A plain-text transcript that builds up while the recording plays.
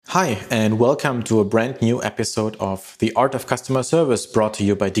Hi, and welcome to a brand new episode of The Art of Customer Service brought to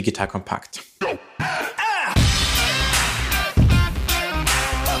you by Digital Compact.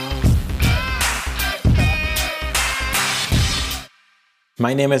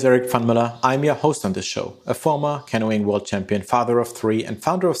 My name is Eric van Müller. I'm your host on this show, a former canoeing world champion, father of three, and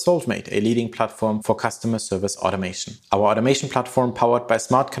founder of Solvemate, a leading platform for customer service automation. Our automation platform, powered by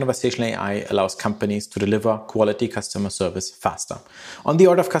smart conversational AI, allows companies to deliver quality customer service faster. On The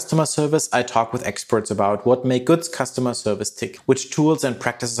Art of Customer Service, I talk with experts about what make good customer service tick, which tools and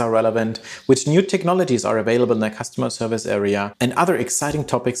practices are relevant, which new technologies are available in the customer service area, and other exciting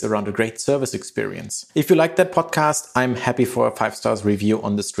topics around a great service experience. If you like that podcast, I'm happy for a 5-star review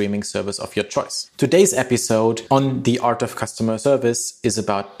on the streaming service of your choice. Today's episode on The Art of Customer Service is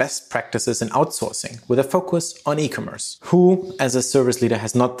about best practices in outsourcing with a focus on e-commerce. Who, as a service leader,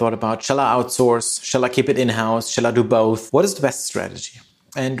 has not thought about, shall I outsource? Shall I keep it in-house? Shall I do both? What is the best strategy?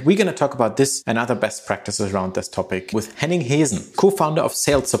 And we're going to talk about this and other best practices around this topic with Henning Hesen, co-founder of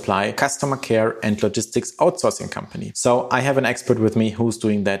Salesupply, customer care and logistics outsourcing company. So I have an expert with me who's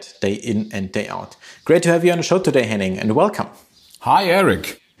doing that day in and day out. Great to have you on the show today, Henning, and welcome. Hi,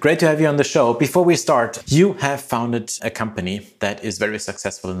 Eric. Great to have you on the show. Before we start, you have founded a company that is very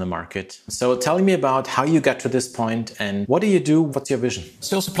successful in the market. So tell me about how you got to this point and what do you do? What's your vision?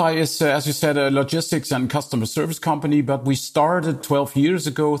 Salesupply is, as you said, a logistics and customer service company, but we started 13 years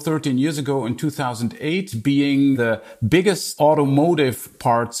ago in 2008, being the biggest automotive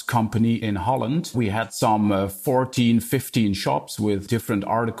parts company in Holland. We had some 15 shops with different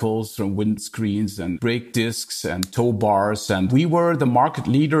articles from windscreens and brake discs and tow bars. And we were the market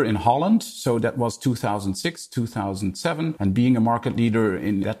leader in Holland. So that was 2006, 2007. And being a market leader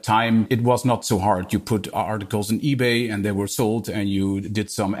in that time, it was not so hard. You put articles on eBay and they were sold, and you did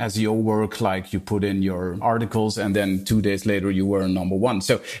some SEO work, like you put in your articles and then 2 days later you were number one.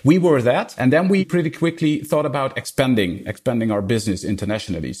 So we were that. And then we pretty quickly thought about expanding our business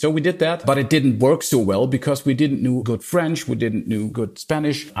internationally. So we did that, but it didn't work so well because we didn't know good French. We didn't know good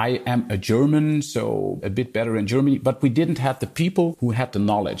Spanish. I am a German, so a bit better in Germany, but we didn't have the people who had the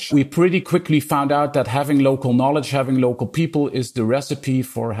knowledge. We pretty quickly found out that having local knowledge, having local people is the recipe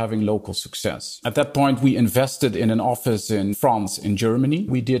for having local success. At that point, we invested in an office in France, in Germany.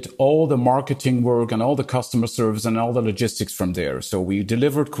 We did all the marketing work and all the customer service and all the logistics from there. So we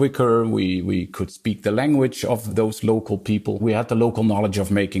delivered quicker. We could speak the language of those local people. We had the local knowledge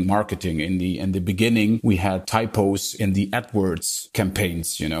of making marketing. In the beginning, we had typos in the AdWords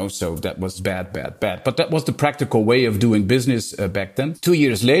campaigns, so that was bad. But that was the practical way of doing business back then. 2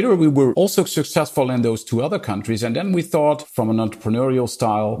 years later, we were also successful in those two other countries. And then we thought, from an entrepreneurial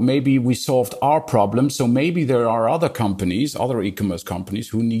style, maybe we solved our problem. So maybe there are other companies, other e-commerce companies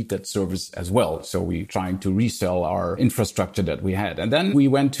who need that service as well. So we're trying to resell our infrastructure that we had. And then we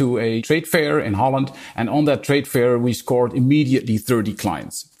went to a trade fair in Holland. And on that trade fair, we scored immediately 30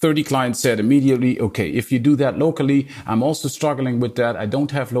 clients. 30 clients said immediately, okay, if you do that locally, I'm also struggling with that. I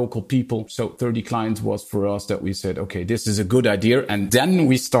don't have local people. So 30 clients was for us that we said, okay, this is a good idea. And then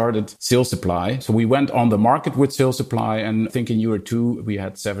we started Salesupply. So we went on the market with Salesupply, and I think in year 2, we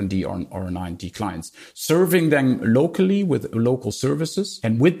had 70 or 90 clients, serving them locally with local services.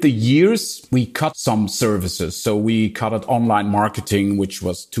 And with the years, we cut some services. So we cut out online marketing, which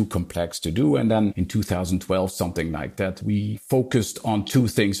was too complex to do. And then in 2012, something like that, we focused on two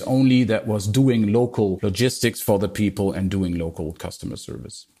things only. That was doing local logistics for the people and doing local customer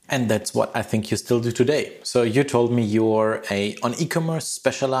service. And that's what I think you still do today. So you told me you're an e-commerce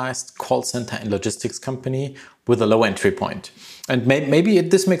specialized call center and logistics company with a low entry point. And maybe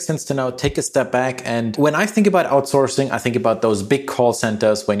this makes sense to now take a step back. And when I think about outsourcing, I think about those big call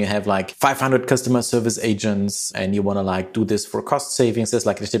centers when you have like 500 customer service agents and you want to do this for cost savings. It's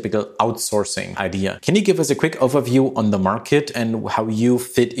like the typical outsourcing idea. Can you give us a quick overview on the market and how you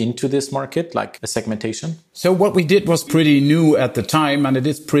fit into this market, like a segmentation? So what we did was pretty new at the time, and it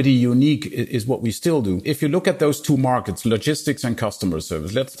is pretty unique, is what we still do. If you look at those two markets, logistics and customer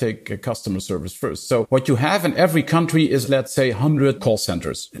service, let's take customer service first. So what you have in every country is, let's say, 100 call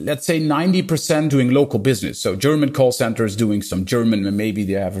centers. Let's say 90% doing local business. So German call centers doing some German, and maybe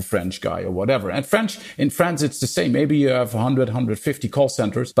they have a French guy or whatever. And in France, it's the same. Maybe you have 150 call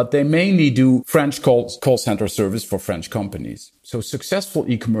centers, but they mainly do French call center service for French companies. So successful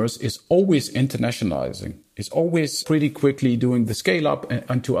e-commerce is always internationalizing. He's always pretty quickly doing the scale up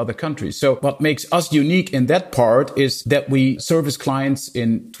into other countries. So what makes us unique in that part is that we service clients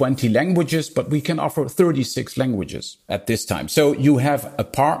in 20 languages, but we can offer 36 languages at this time. So you have a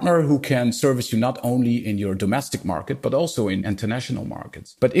partner who can service you not only in your domestic market, but also in international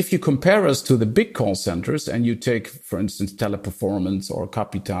markets. But if you compare us to the big call centers and you take, for instance, Teleperformance or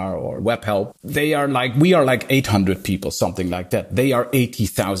Capita or WebHelp, we are like 800 people, something like that. They are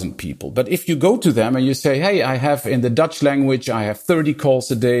 80,000 people. But if you go to them and you say, hey, I have in the Dutch language, I have 30 calls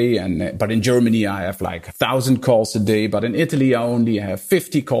a day. But in Germany, I have like 1,000 calls a day. But in Italy, I only have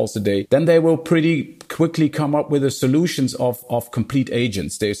 50 calls a day. Then they will pretty quickly come up with the solutions of complete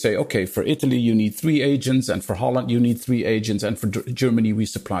agents. They say, okay, for Italy, you need 3 agents. And for Holland, you need 3 agents. And for Germany, we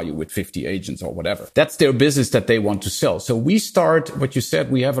supply you with 50 agents or whatever. That's their business that they want to sell. So we start, what you said,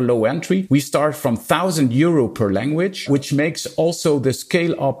 we have a low entry. We start from €1,000 per language, which makes also the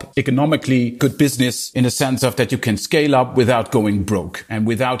scale up economically good business in the sense of that you can scale up without going broke and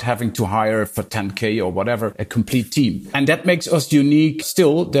without having to hire for 10K or whatever, a complete team. And that makes us unique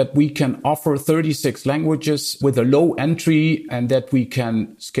still that we can offer 36 languages with a low entry and that we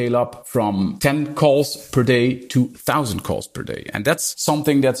can scale up from 10 calls per day to 1,000 calls per day. And that's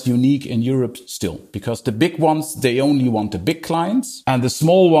something that's unique in Europe still, because the big ones, they only want the big clients, and the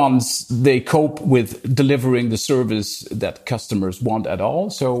small ones, they cope with delivering the service that customers want at all.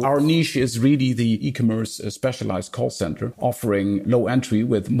 So our niche is really the e-commerce specialized call center offering low entry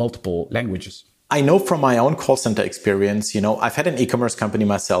with multiple languages. I know from my own call center experience, I've had an e-commerce company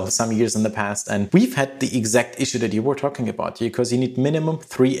myself some years in the past, and we've had the exact issue that you were talking about, because you need minimum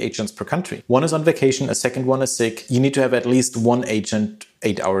 3 agents per country. One is on vacation, a second one is sick. You need to have at least 1 agent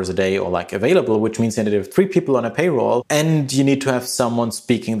 8 hours a day or available, which means you need to have 3 people on a payroll, and you need to have someone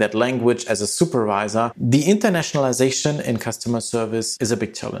speaking that language as a supervisor. The internationalization in customer service is a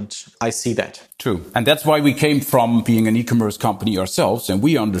big challenge. I see that. True. And that's why we came from being an e-commerce company ourselves. And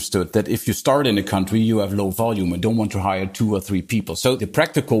we understood that if you start in a country, you have low volume and don't want to hire 2 or 3 people. So the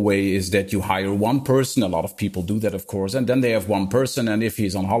practical way is that you hire 1 person. A lot of people do that, of course. And then they have 1 person. And if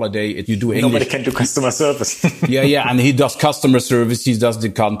he's on holiday, you do English. Nobody can do customer service. Yeah. And he does customer service. He does the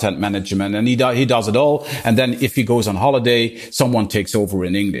content management and he does it all. And then if he goes on holiday, someone takes over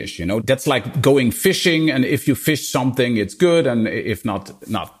in English. That's like going fishing. And if you fish something, it's good. And if not,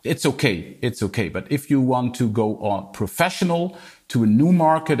 it's okay. It's okay. But if you want to go on professional to a new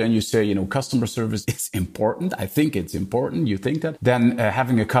market and you say, customer service is important. I think it's important. You think that? Then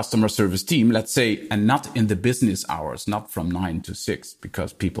having a customer service team, let's say, and not in the business hours, not from 9 to 6,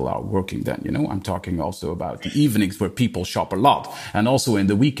 because people are working then, I'm talking also about the evenings where people shop a lot and also in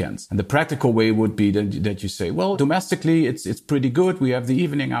the weekends. And the practical way would be that you say, well, domestically, it's pretty good. We have the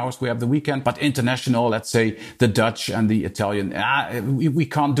evening hours, we have the weekend, but international, let's say the Dutch and the Italian, we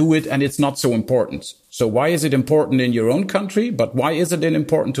can't do it and it's not so important. So why is it important in your own country? But why is it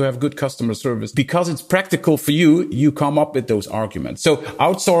important to have good customer service? Because it's practical for you. You come up with those arguments. So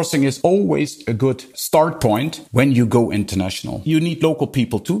outsourcing is always a good start point when you go international. You need local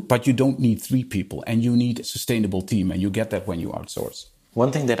people too, but you don't need 3 people and you need a sustainable team. And you get that when you outsource.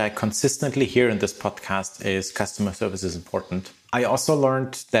 One thing that I consistently hear in this podcast is customer service is important. I also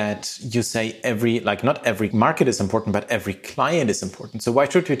learned that you say not every market is important, but every client is important. So why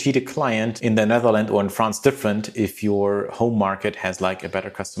should you treat a client in the Netherlands or in France different if your home market has a better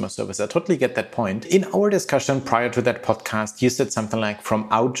customer service? I totally get that point. In our discussion prior to that podcast, you said something like from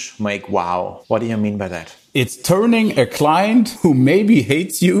ouch, make wow. What do you mean by that? It's turning a client who maybe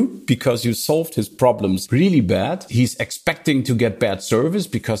hates you because you solved his problems really bad. He's expecting to get bad service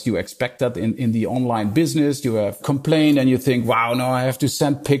because you expect that in the online business. You have complained and you think, wow, no, I have to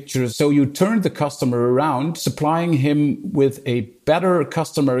send pictures. So you turn the customer around, supplying him with a better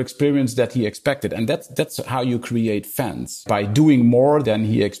customer experience that he expected. And that's how you create fans, by doing more than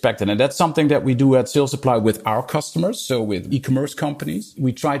he expected. And that's something that we do at Salesupply with our customers. So with e-commerce companies,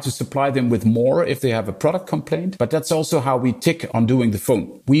 we try to supply them with more if they have a product complaint. But that's also how we tick on doing the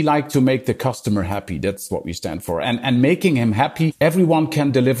phone. We like to make the customer happy. That's what we stand for. And making him happy, everyone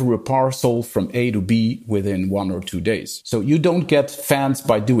can deliver a parcel from A to B within 1 or 2 days. So you don't get fans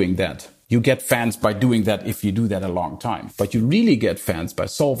by doing that. You get fans by doing that if you do that a long time. But you really get fans by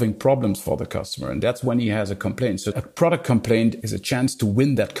solving problems for the customer. And that's when he has a complaint. So a product complaint is a chance to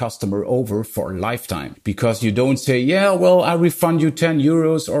win that customer over for a lifetime. Because you don't say, yeah, well, I refund you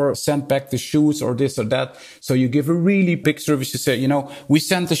 €10 or send back the shoes or this or that. So you give a really big service. You say, we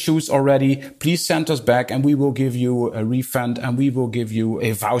sent the shoes already. Please send us back and we will give you a refund and we will give you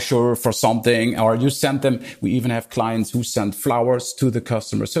a voucher for something. Or you send them. We even have clients who send flowers to the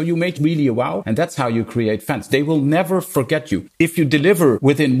customer. So you make really a wow. And that's how you create fans. They will never forget you. If you deliver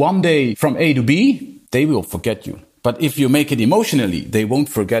within 1 day from A to B, they will forget you. But if you make it emotionally, they won't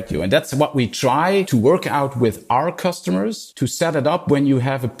forget you. And that's what we try to work out with our customers, to set it up when you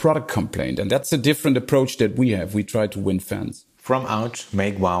have a product complaint. And that's a different approach that we have. We try to win fans. From ouch,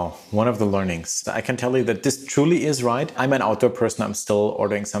 make wow. One of the learnings. I can tell you that this truly is right. I'm an outdoor person. I'm still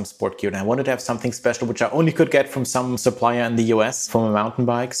ordering some sport gear and I wanted to have something special, which I only could get from some supplier in the US from a mountain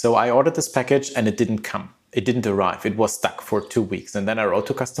bike. So I ordered this package and it didn't come. It didn't arrive. It was stuck for 2 weeks. And then I wrote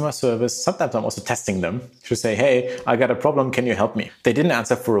to customer service. Sometimes I'm also testing them to say, hey, I got a problem. Can you help me? They didn't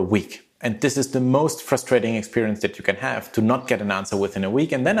answer for a week. And this is the most frustrating experience that you can have, to not get an answer within a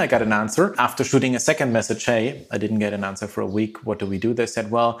week. And then I got an answer after shooting a second message. Hey, I didn't get an answer for a week. What do we do? They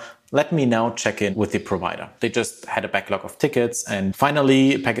said, well, let me now check in with the provider. They just had a backlog of tickets. And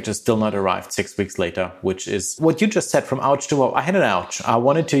finally, packages still not arrived 6 weeks later, which is what you just said, from ouch to wow. I had an ouch. I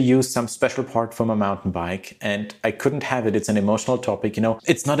wanted to use some special part from a mountain bike and I couldn't have it. It's an emotional topic. You know,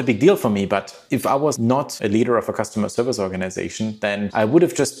 it's not a big deal for me, but if I was not a leader of a customer service organization, then I would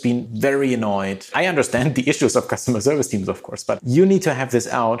have just been very annoyed. I understand the issues of customer service teams, of course, but you need to have this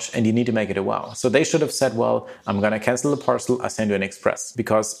ouch and you need to make it a wow. So they should have said, well, I'm going to cancel the parcel. I send you an express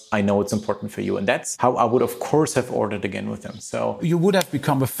because I know it's important for you. And that's how I would, of course, have ordered again with them. So you would have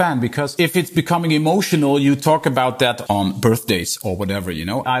become a fan, because if it's becoming emotional, you talk about that on birthdays or whatever, you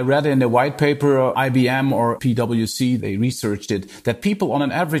know. I read in the white paper, IBM or PwC, they researched it, that people on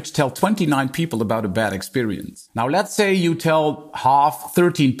an average tell 29 people about a bad experience. Now, let's say you tell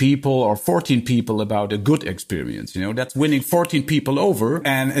 13 people or 14 people about a good experience, you know, that's winning 14 people over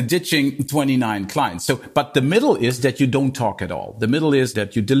and ditching 29 clients. So, but the middle is that you don't talk at all. The middle is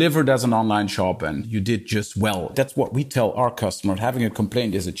that you delivered as an online shop and you did just well. That's what we tell our customer. Having a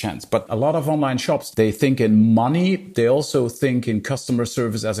complaint is a chance. But a lot of online shops, they think in money. They also think in customer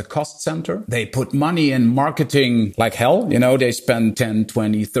service as a cost center. They put money in marketing like hell. You know, they spend 10,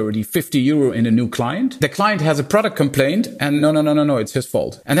 20, 30, 50 euro in a new client. The client has a product complaint and no, it's his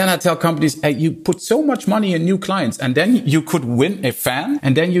fault. And then I tell companies, hey, you put so much money in new clients and then you could win a fan,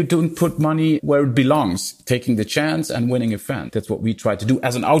 and then you don't put money where it belongs, taking the chance and winning a fan. That's what we try to do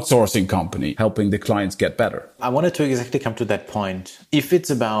as an outsourcing company, helping the clients get better. I wanted to exactly come to that point. If it's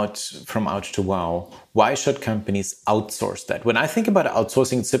about from ouch to wow, why should companies outsource that? When I think about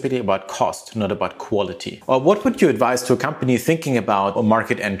outsourcing, it's typically about cost, not about quality. Or what would you advise to a company thinking about a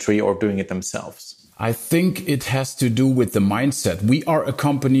market entry or doing it themselves? I think it has to do with the mindset. We are a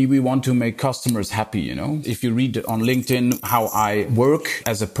company, we want to make customers happy, you know. If you read on LinkedIn how I work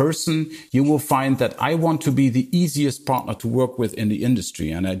as a person, you will find that I want to be the easiest partner to work with in the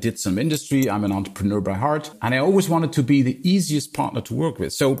industry. And I did some industry, I'm an entrepreneur by heart, and I always wanted to be the easiest partner to work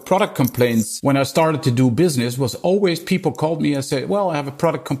with. So product complaints, when I started to do business, was always people called me and said, well, I have a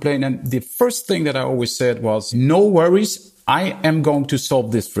product complaint. And the first thing that I always said was, no worries. I am going to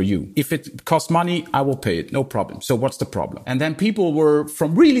solve this for you. If it costs money, I will pay it. No problem. So what's the problem? And then people were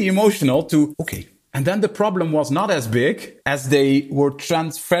from really emotional to, okay. And then the problem was not as big as they were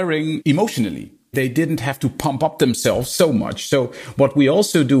transferring emotionally. They didn't have to pump up themselves so much. So what we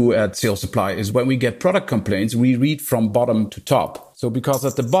also do at Salesupply is when we get product complaints, we read from bottom to top. So because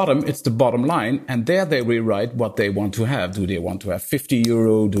at the bottom, it's the bottom line, and there they rewrite what they want to have. Do they want to have 50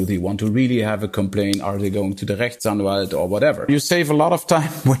 euro? Do they want to really have a complaint? Are they going to the Rechtsanwalt or whatever? You save a lot of time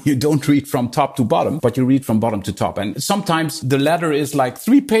when you don't read from top to bottom, but you read from bottom to top. And sometimes the letter is like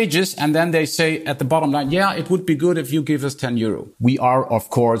 3 pages, and then they say at the bottom line, yeah, it would be good if you give us 10 euro. We are, of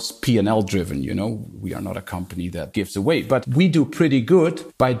course, P&L driven, you know. We are not a company that gives away, but we do pretty good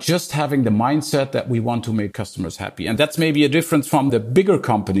by just having the mindset that we want to make customers happy. And that's maybe a difference from the bigger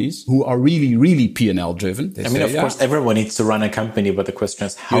companies who are really, really P&L driven. I mean, of course, everyone needs to run a company, but the question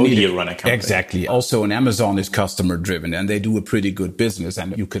is, how do you run a company? Exactly. Also, an Amazon is customer driven and they do a pretty good business,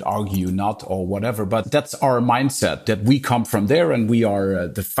 and you could argue not or whatever, but that's our mindset, that we come from there, and we are,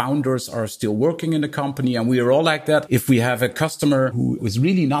 the founders are still working in the company, and we are all like that. If we have a customer who is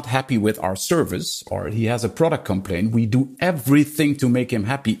really not happy with our service, or he has a product complaint, we do everything to make him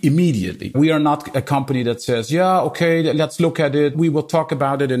happy immediately. We are not a company that says, yeah, okay, let's look at it. We will talk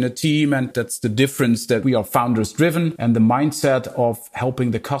about it in a team. And that's the difference, that we are founders driven, and the mindset of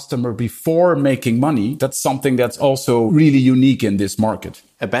helping the customer before making money. That's something that's also really unique in this market.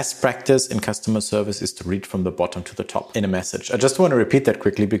 A best practice in customer service is to read from the bottom to the top in a message. I just want to repeat that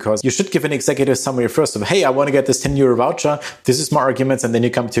quickly, because you should give an executive summary first of, hey, I want to get this 10 euro voucher. This is my arguments. And then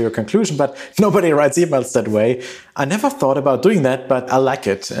you come to your conclusion. But nobody writes emails that way. I never thought about doing that, but I like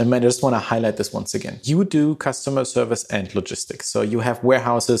it. And I just want to highlight this once again. You do customer service and logistics. So you have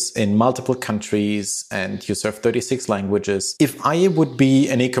warehouses in multiple countries and you serve 36 languages. If I would be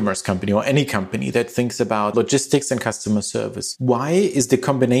an e-commerce company or any company that thinks about logistics and customer service, why is the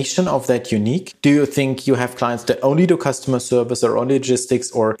combination of that unique? Do you think you have clients that only do customer service or only logistics,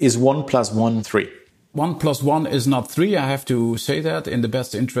 or is 1 + 1 3? 1 + 1 is not 3. I have to say that in the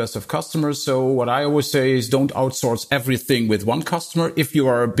best interest of customers. So what I always say is don't outsource everything with one customer. If you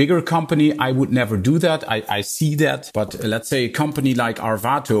are a bigger company, I would never do that. I see that. But let's say a company like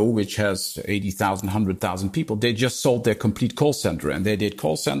Arvato, which has 80,000, 100,000 people, they just sold their complete call center, and they did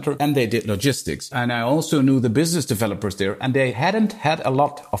call center and they did logistics. And I also knew the business developers there, and they hadn't had a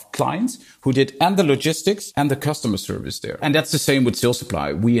lot of clients who did and the logistics and the customer service there. And that's the same with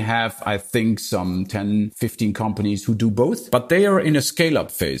Salesupply. We have, I think, some 10, 15 companies who do both, but they are in a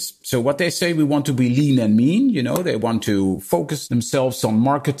scale-up phase. So what they say, we want to be lean and mean, they want to focus themselves on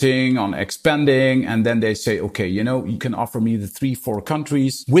marketing, on expanding. And then they say, okay, you can offer me the 3-4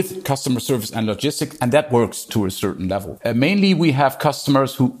 countries with customer service and logistics. And that works to a certain level. Mainly we have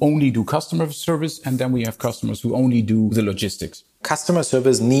customers who only do customer service. And then we have customers who only do the logistics. Customer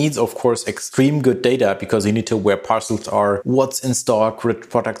service needs, of course, extreme good data, because you need to know where parcels are, what's in stock, which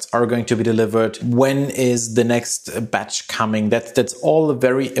products are going to be delivered, when is the next batch coming. That's all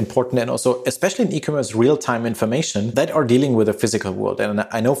very important. And also, especially in e-commerce, real-time information that are dealing with the physical world. And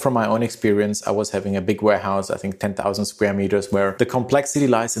I know from my own experience, I was having a big warehouse, I think 10,000 square meters, where the complexity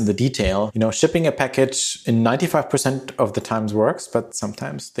lies in the detail. Shipping a package in 95% of the times works, but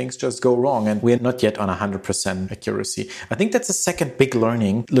sometimes things just go wrong, and we're not yet on 100% accuracy. I think that's a second big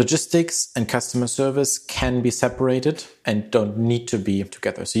learning. Logistics and customer service can be separated and don't need to be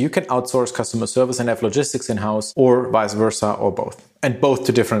together. So you can outsource customer service and have logistics in-house, or vice versa, or both. And both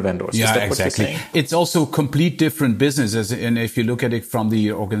to different vendors. Yeah, Is that exactly. What you're saying? It's also complete different businesses. And if you look at it from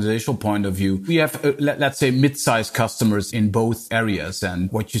the organizational point of view, we have, let's say, mid-sized customers in both areas.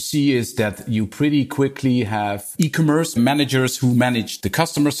 And what you see is that you pretty quickly have e-commerce managers who manage the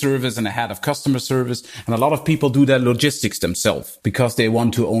customer service and a head of customer service. And a lot of people do their logistics themselves because they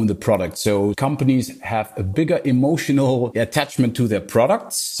want to own the product. So companies have a bigger emotional attachment to their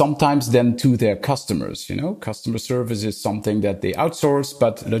products, sometimes than to their customers. Customer service is something that they outsource,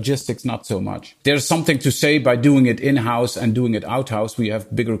 but logistics not so much. There's something to say by doing it in-house and doing it out-house. We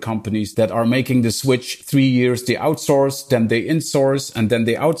have bigger companies that are making the switch 3 years. They outsource, then they insource, and then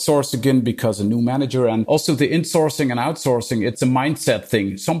they outsource again because a new manager. And also the insourcing and outsourcing, it's a mindset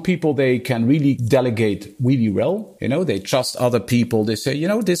thing. Some people, they can really delegate really well. They trust other people. They say,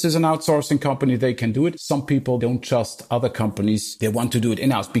 this is an outsourcing company. They can do it. Some people don't trust other companies. They want to do it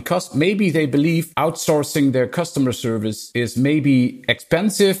in-house because maybe they believe outsourcing their customer service is maybe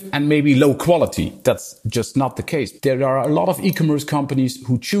expensive and maybe low quality. That's just not the case. There are a lot of e-commerce companies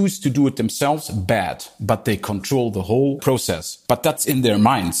who choose to do it themselves bad, but they control the whole process. But that's in their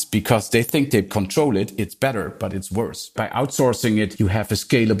minds because they think they control it. It's better, but it's worse. By outsourcing it, you have a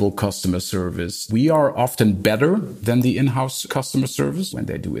scalable customer service. We are often better than the in-house customer service when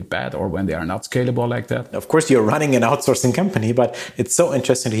they do it bad or when they are not scalable like that. Of course, you're running an outsourcing company, but it's so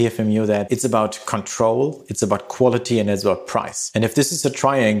interesting to hear from you that it's about control, it's about quality, and it's about price. And if this is a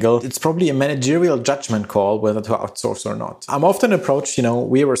triangle, it's probably a managerial judgment call whether to outsource or not. I'm often approached,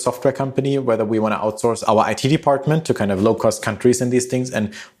 we are a software company, whether we want to outsource our IT department to kind of low-cost countries and these things.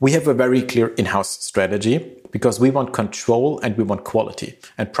 And we have a very clear in-house strategy because we want control and we want quality.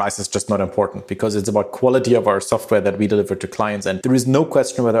 And price is just not important because it's about quality of our software that we deliver to clients. And there is no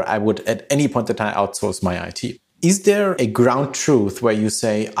question whether I would at any point in time outsource my IT. Is there a ground truth where you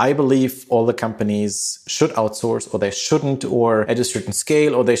say, I believe all the companies should outsource or they shouldn't, or at a certain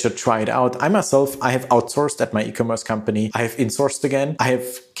scale, or they should try it out? I myself, I have outsourced at my e-commerce company. I have insourced again. I have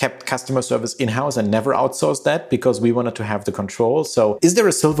kept customer service in-house and never outsourced that because we wanted to have the control. So is there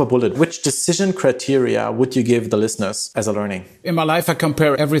a silver bullet? Which decision criteria would you give the listeners as a learning? In my life, I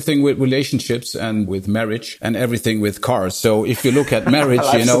compare everything with relationships and with marriage and everything with cars. So if you look at marriage,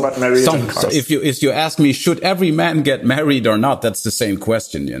 if you ask me, should every man get married or not? That's the same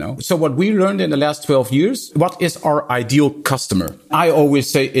question, So what we learned in the last 12 years, what is our ideal customer? I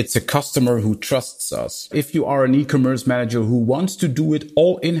always say it's a customer who trusts us. If you are an e-commerce manager who wants to do it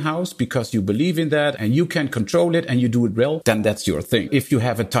all in-house because you believe in that and you can control it and you do it well, then that's your thing. If you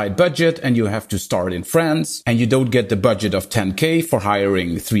have a tight budget and you have to start in France and you don't get the budget of 10K for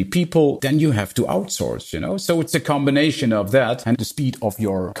hiring 3 people, then you have to outsource, So it's a combination of that and the speed of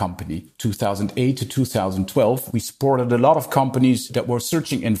your company. 2008 to 2012, we supported a lot of companies that were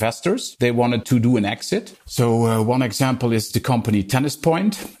searching investors. They wanted to do an exit. So one example is the company Tennis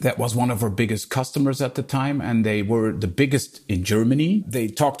Point. That was one of our biggest customers at the time, and they were the biggest in Germany. They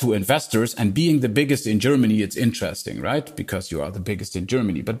talk to investors, and being the biggest in Germany, it's interesting, right? Because you are the biggest in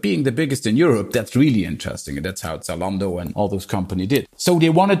Germany. But being the biggest in Europe, that's really interesting. And that's how Zalando and all those companies did. So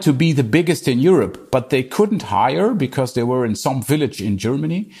they wanted to be the biggest in Europe, but they couldn't hire, because they were in some village in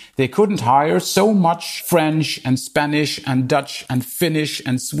Germany. They couldn't hire so much French and Spanish and Dutch and Finnish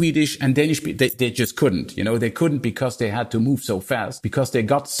and Swedish and Danish. They just couldn't, they couldn't, because they had to move so fast, because they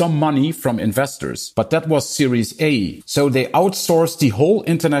got some money from investors. But that was Series A. So they outsourced the whole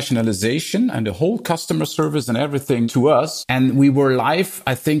internationalization and the whole customer service and everything to us. And we were live,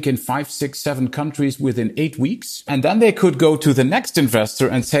 I think, in 5, 6, 7 countries within 8 weeks. And then they could go to the next investor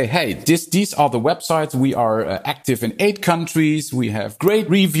and say, hey, these are the websites. We are active in 8 countries. We have great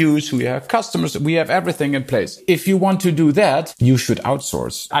reviews. We have customers. We have everything in place. If you want to do that, you should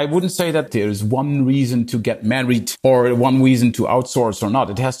outsource. I wouldn't say that there is one reason to get married or one reason to outsource or not.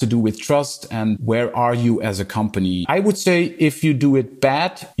 It has to do with trust and where are you as a company. I would say if you do it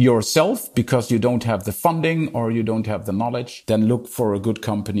bad yourself because you don't have the funding or you don't have the knowledge, then look for a good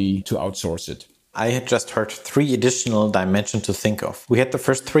company to outsource it. I had just heard 3 additional dimensions to think of. We had the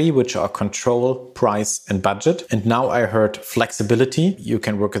first 3, which are control, price, and budget. And now I heard flexibility. You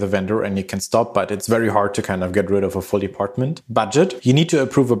can work with a vendor and you can stop, but it's very hard to kind of get rid of a full department. Budget. You need to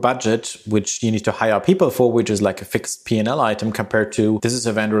approve a budget, which you need to hire people for, which is like a fixed P&L item compared to this is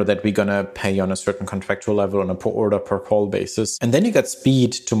a vendor that we're going to pay on a certain contractual level on a per order, per call basis. And then you got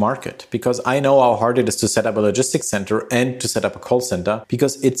speed to market, because I know how hard it is to set up a logistics center and to set up a call center,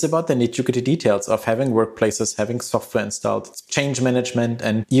 because it's about the nitty-gritty details of having workplaces, having software installed, change management.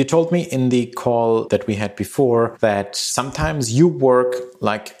 And you told me in the call that we had before that sometimes you work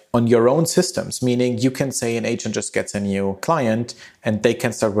like on your own systems, meaning you can say an agent just gets a new client and they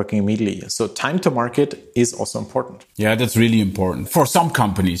can start working immediately. So time to market is also important. Yeah, that's really important. For some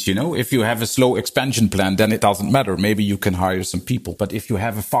companies, if you have a slow expansion plan, then it doesn't matter. Maybe you can hire some people. But if you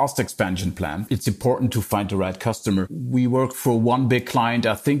have a fast expansion plan, it's important to find the right customer. We work for one big client,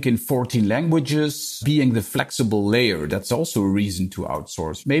 I think in 14 languages, being the flexible layer. That's also a reason to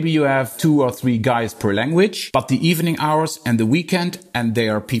outsource. Maybe you have 2 or 3 guys per language, but the evening hours and the weekend, and they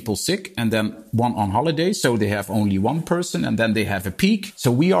are people sick, and then one on holiday, so they have only one person, and then they have a peak.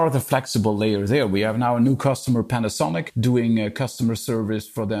 So we are the flexible layer there. We have now a new customer, Panasonic, doing customer service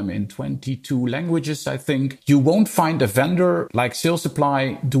for them in 22 languages, I think. You won't find a vendor like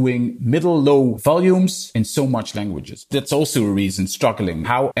Salesupply doing middle-low volumes in so much languages. That's also a reason struggling.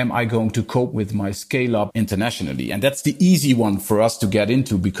 How am I going to cope with my scale-up internationally? And that's the easy one for us to get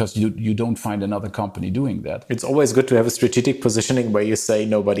into, because you don't find another company doing that. It's always good to have a strategic positioning where you say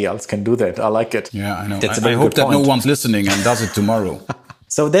nobody else can do that. I like it. Yeah, I know. I hope that no one's listening and does it tomorrow.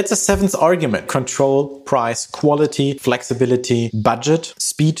 So that's the 7th argument: control, price, quality, flexibility, budget,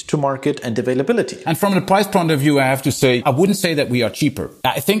 speed to market, and availability. And from the price point of view, I have to say, I wouldn't say that we are cheaper.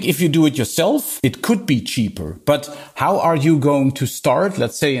 I think if you do it yourself, it could be cheaper. But how are you going to start,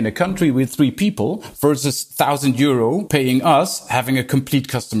 let's say, in a country with 3 people versus €1,000 paying us having a complete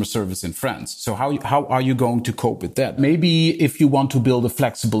customer service in France? So how are you going to cope with that? Maybe if you want to build a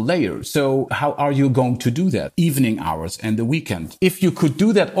flexible layer. So how are you going to do that? Evening hours and the weekend. If you could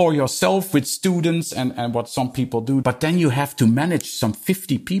do that all yourself with students and what some people do, but then you have to manage some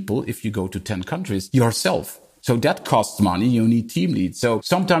 50 people if you go to 10 countries yourself. So that costs money. You need team leads. So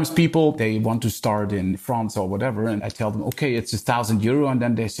sometimes people, they want to start in France or whatever. And I tell them, okay, it's €1,000. And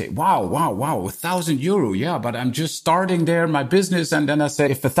then they say, wow, €1,000. Yeah, but I'm just starting there, my business. And then I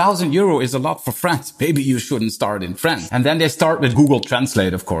say, if €1,000 is a lot for France, maybe you shouldn't start in France. And then they start with Google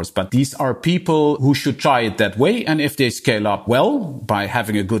Translate, of course. But these are people who should try it that way. And if they scale up well by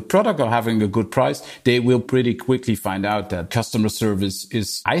having a good product or having a good price, they will pretty quickly find out that customer service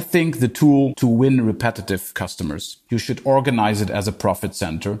is, I think, the tool to win repetitive customers. You should organize it as a profit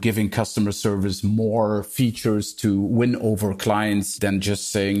center, giving customer service more features to win over clients than just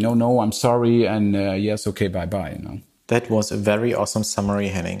saying, no, I'm sorry. And yes, okay, bye-bye. That was a very awesome summary,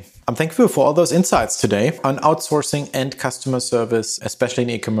 Henning. I'm thankful for all those insights today on outsourcing and customer service, especially in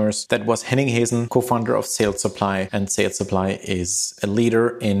e-commerce. That was Henning Hesen, co-founder of Salesupply. And Salesupply is a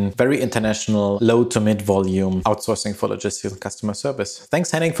leader in very international, low to mid volume outsourcing for logistics and customer service.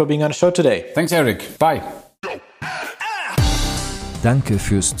 Thanks, Henning, for being on the show today. Thanks, Eric. Bye. Danke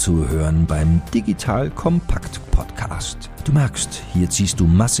fürs Zuhören beim Digital Kompakt Podcast. Du merkst, hier ziehst du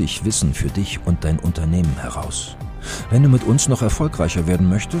massig Wissen für dich und dein Unternehmen heraus. Wenn du mit uns noch erfolgreicher werden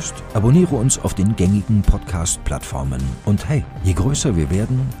möchtest, abonniere uns auf den gängigen Podcast-Plattformen. Und hey, je größer wir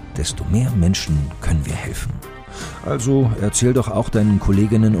werden, desto mehr Menschen können wir helfen. Also erzähl doch auch deinen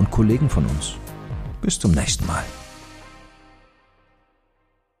Kolleginnen und Kollegen von uns. Bis zum nächsten Mal.